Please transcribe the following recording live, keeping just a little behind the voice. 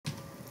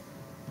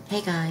Hey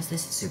guys,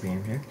 this is Super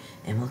Dirk,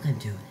 and welcome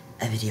to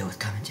a video with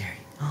commentary.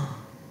 Oh,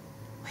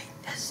 wait,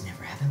 that's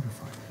never happened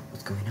before.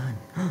 What's going on?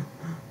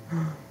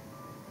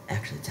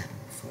 Actually, it's happened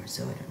before,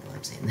 so I don't know why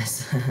I'm saying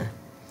this.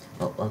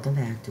 Well, welcome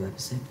back to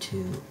episode 2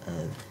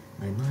 of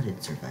my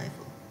modded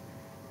survival.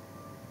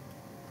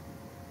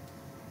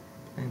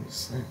 And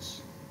what's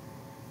this?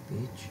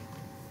 Beach,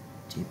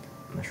 deep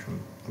mushroom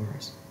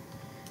forest.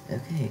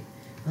 Okay,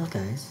 well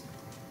guys,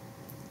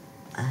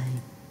 I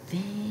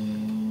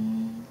think...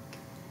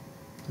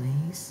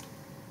 Please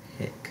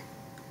pick.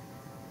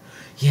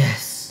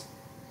 Yes!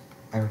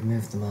 I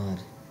removed the mod.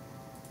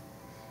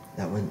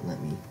 That wouldn't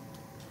let me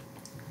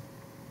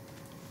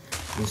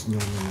use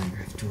normal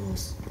Minecraft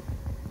tools.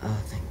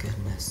 Oh, thank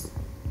goodness.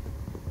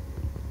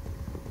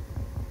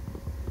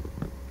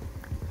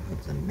 Oh,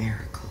 it's a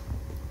miracle.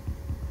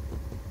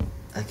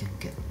 I can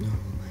get normal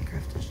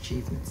Minecraft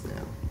achievements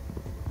now.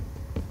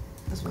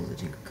 As well as a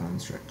Tinker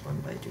Construct one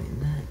by doing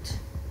that.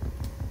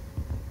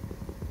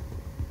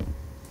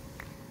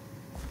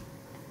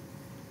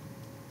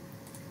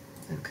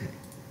 Okay,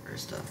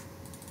 first off,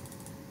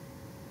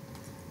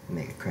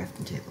 make a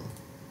crafting table,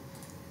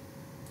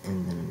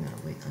 and then I'm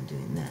gonna wait on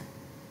doing that.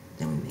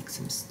 Then we make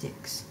some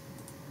sticks.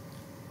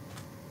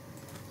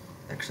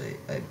 Actually,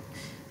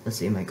 let's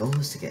see, my goal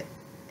is to get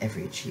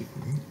every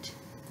achievement.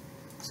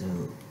 So,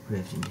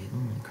 crafting table,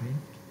 Minecraft.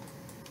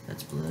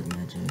 That's blood,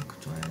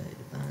 magic, twilight,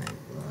 divine,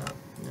 blah.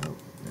 Nope,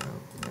 no.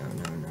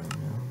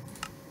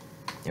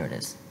 There it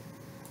is.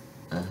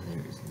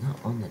 There is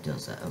not one that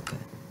does that, okay.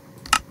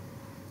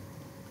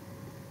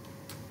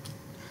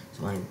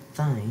 So I'm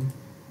fine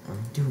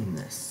on doing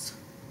this.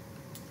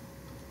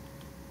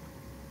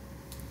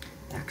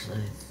 Actually,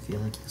 I feel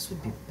like this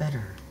would be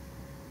better.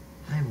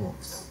 Hi,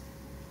 wolves.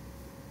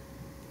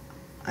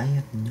 I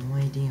have no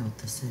idea what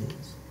this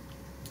is.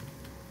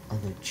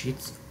 Although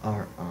cheats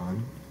are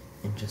on,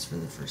 and just for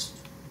the first,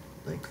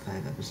 like,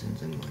 5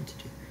 episodes, I'm going to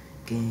do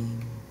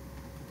game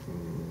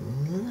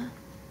rule.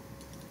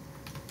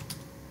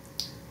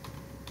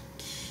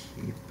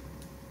 Keep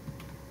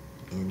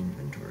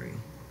inventory.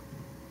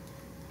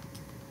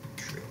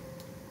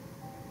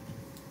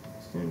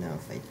 So now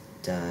if I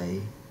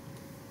die,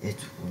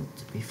 it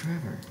won't be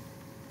forever.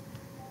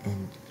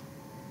 And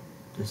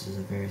this is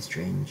a very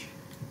strange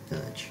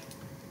village.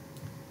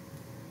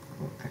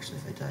 Well, actually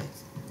if I die,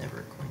 it's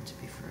never going to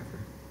be forever.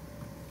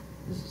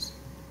 This is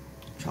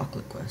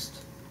Chocolate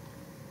Quest.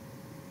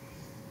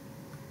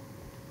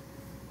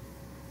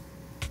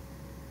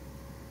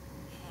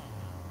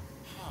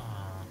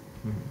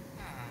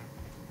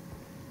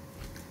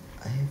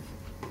 I have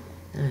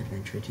an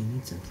adventure. Do you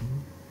need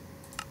something?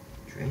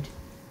 Trade?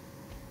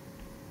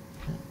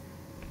 Okay.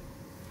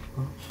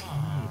 Ooh.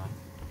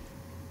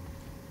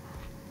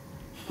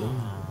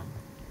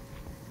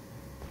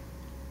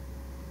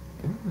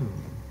 Ooh.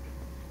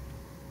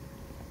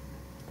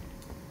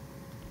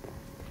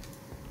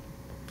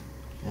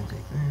 I'll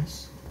take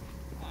this.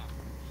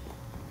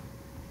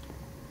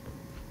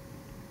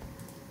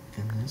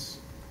 And this.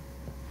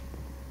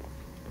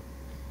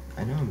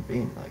 I know I'm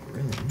being like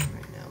really mean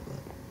right now,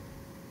 but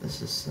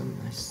this is some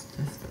nice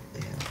stuff that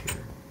they have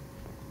here.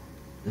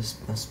 This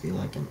must be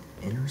like an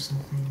inn or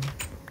something.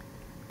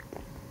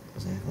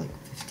 Because I have like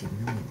 50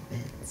 million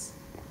beds,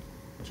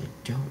 which I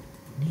don't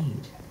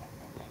need.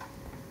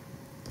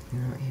 You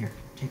know what, here,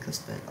 take this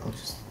bed, I'll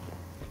just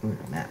move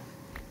a map.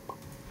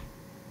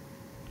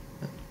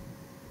 But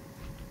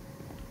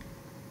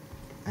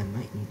I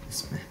might need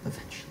this map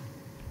eventually.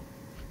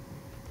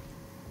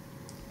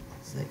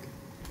 It's like,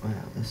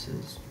 wow, this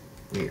is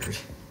weird.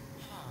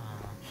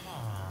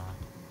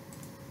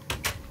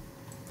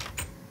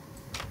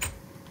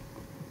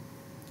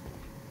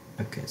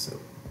 Okay, so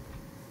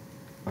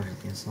are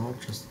these all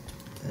just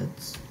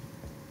beds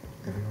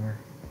everywhere?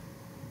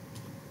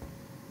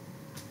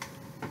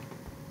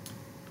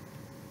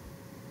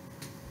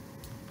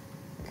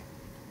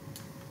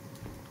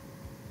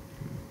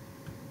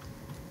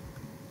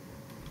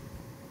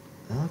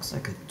 That looks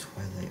like a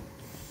Twilight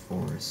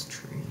Forest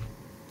tree.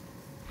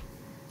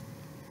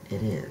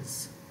 It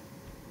is.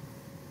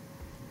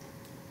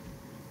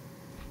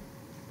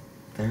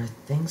 There are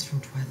things from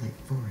Twilight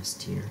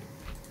Forest here,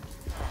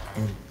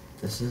 and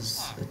this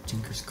is a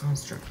Tinker's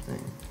Construct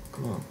thing.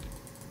 Come on.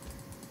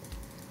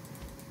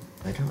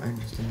 I don't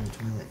understand the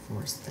Twilight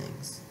Forest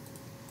things.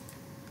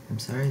 I'm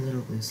sorry,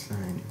 little blue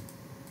slime.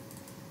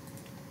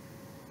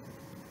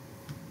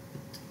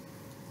 But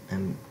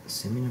I'm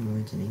assuming I'm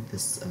going to need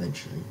this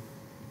eventually.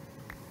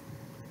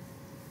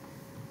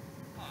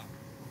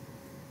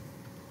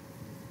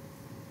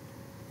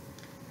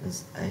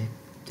 Because I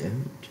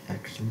don't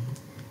actually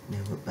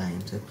know what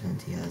Biomes of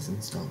Plenty has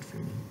installed for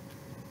me.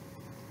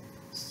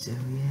 So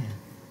yeah.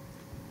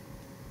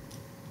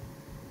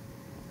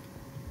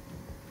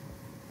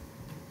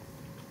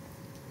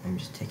 I'm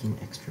just taking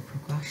extra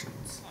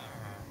precautions.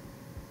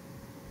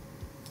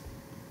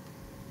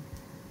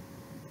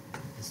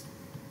 This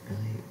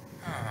really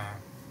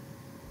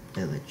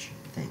village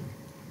thing.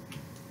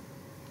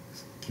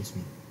 Excuse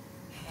me.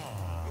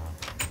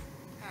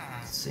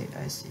 Let's see,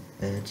 I see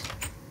bed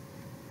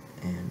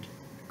and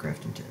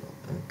crafting table.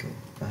 Okay,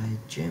 by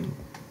Jim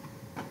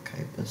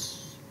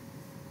Kipus.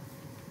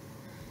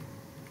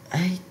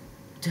 I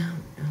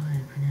don't know how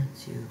to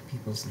pronounce you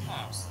people's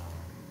names.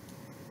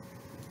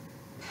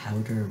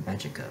 Powder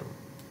Magico.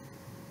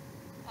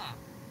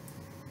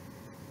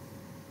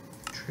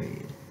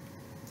 Trade.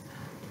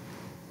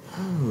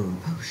 Oh,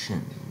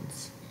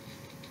 potions.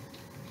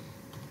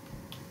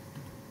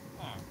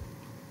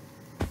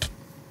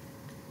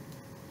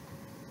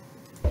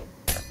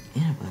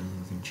 And a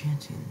bottle of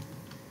enchanting.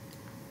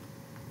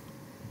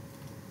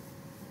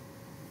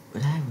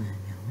 What I want to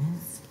know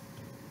is,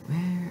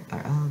 where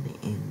are all the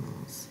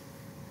animals?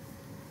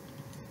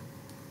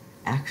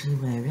 Actually,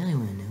 what I really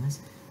want to know is,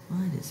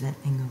 what is that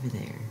thing over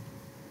there?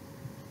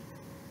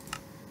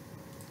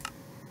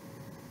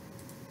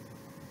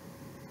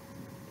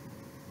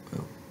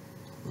 Oh,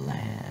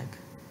 lag.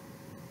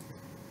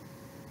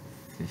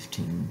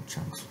 15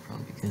 chunks would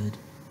probably be good.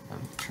 I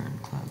would turn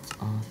clouds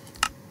off.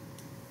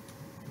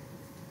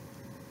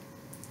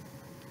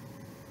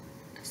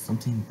 There's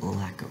something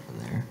black over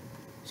there.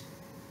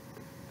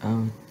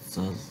 Oh, it's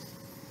a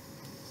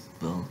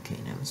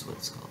volcano is what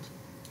it's called.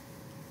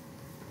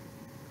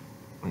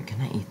 Wait,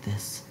 can I eat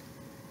this?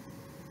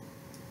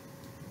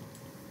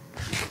 I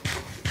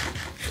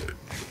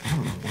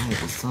don't know why it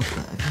was up,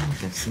 but I feel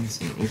like I've seen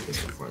someone eat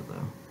this before,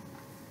 though.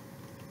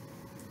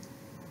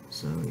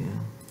 So, yeah.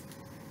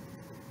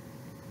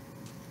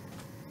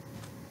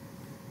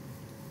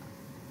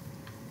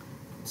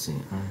 Let's see,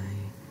 I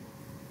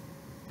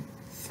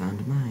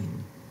found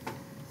mine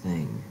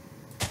thing.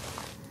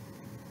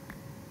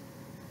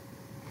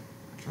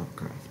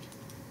 Tropicraft.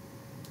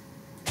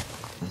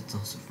 That's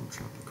also from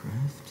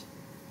Tropicraft.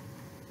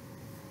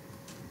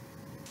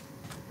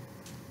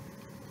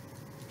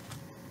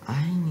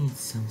 I need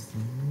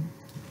something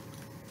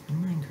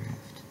from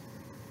Minecraft,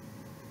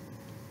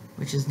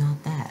 which is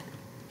not that.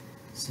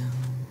 So,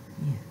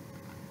 yeah.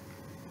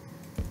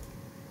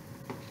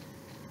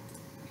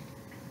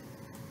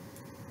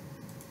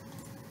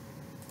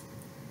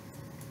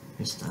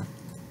 Here's stuff.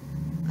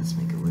 Let's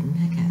make a wooden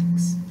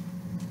pickaxe.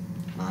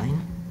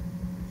 Mine?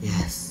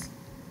 Yes.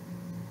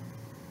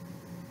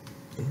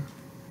 Ooh.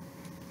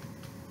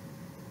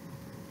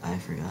 I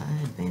forgot I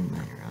had Vein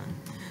Miner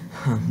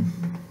on.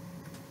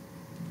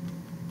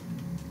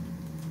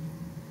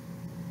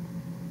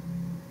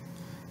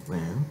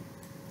 Well,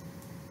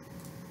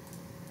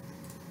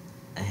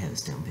 I have a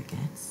stone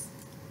pickaxe.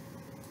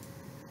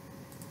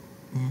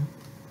 Now.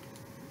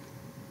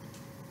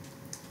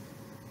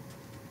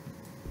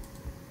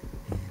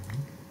 And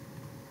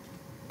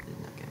did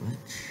not get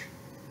much.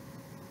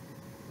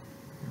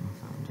 No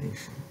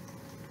foundation.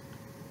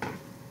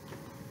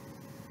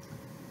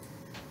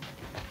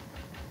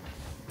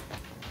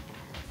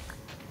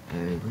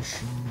 Very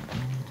wishing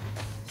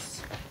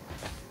items.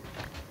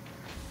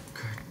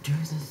 Could do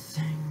the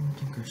thing,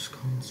 Tinker's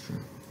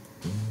construct.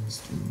 Things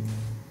do.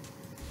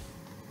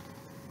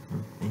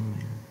 Oh,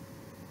 anyway.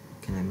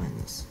 Can I mine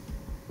this?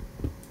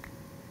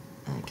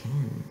 I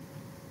can.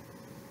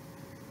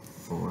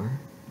 4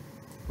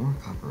 more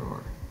copper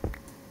ore.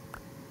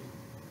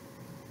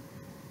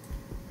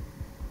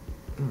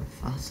 Ooh,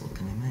 fossil.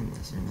 Can I mine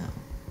this or no?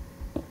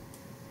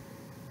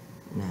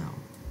 No.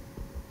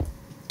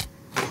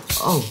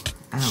 Oh!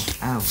 Ow,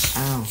 ow,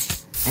 ow.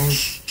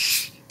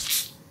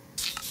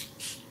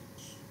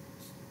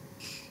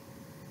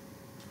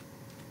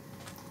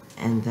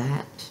 And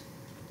that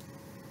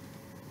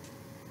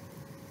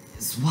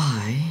is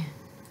why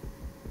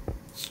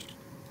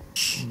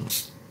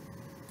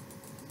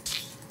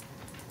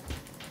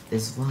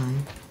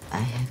I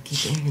have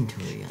keep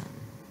inventory on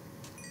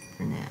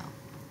for now.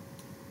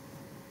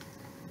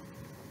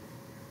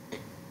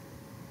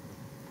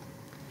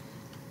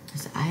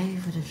 Because I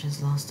would have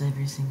just lost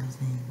every single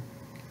thing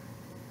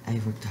I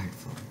worked hard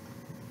for.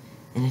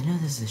 And I know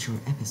this is a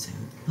short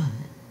episode, but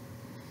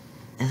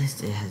at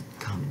least it had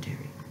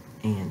commentary.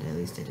 And at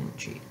least I didn't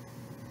cheat.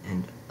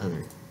 And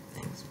other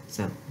things.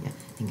 So, yeah,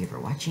 thank you for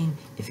watching.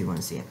 If you want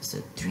to see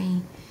episode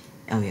 3,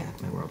 oh yeah,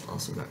 my world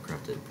also got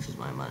corrupted, which is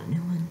why I'm on a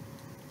new one.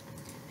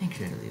 Make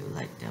sure to leave a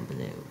like down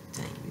below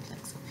saying you'd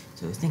like so.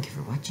 So, thank you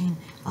for watching.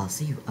 I'll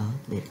see you all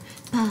later.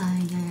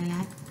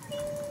 Bye!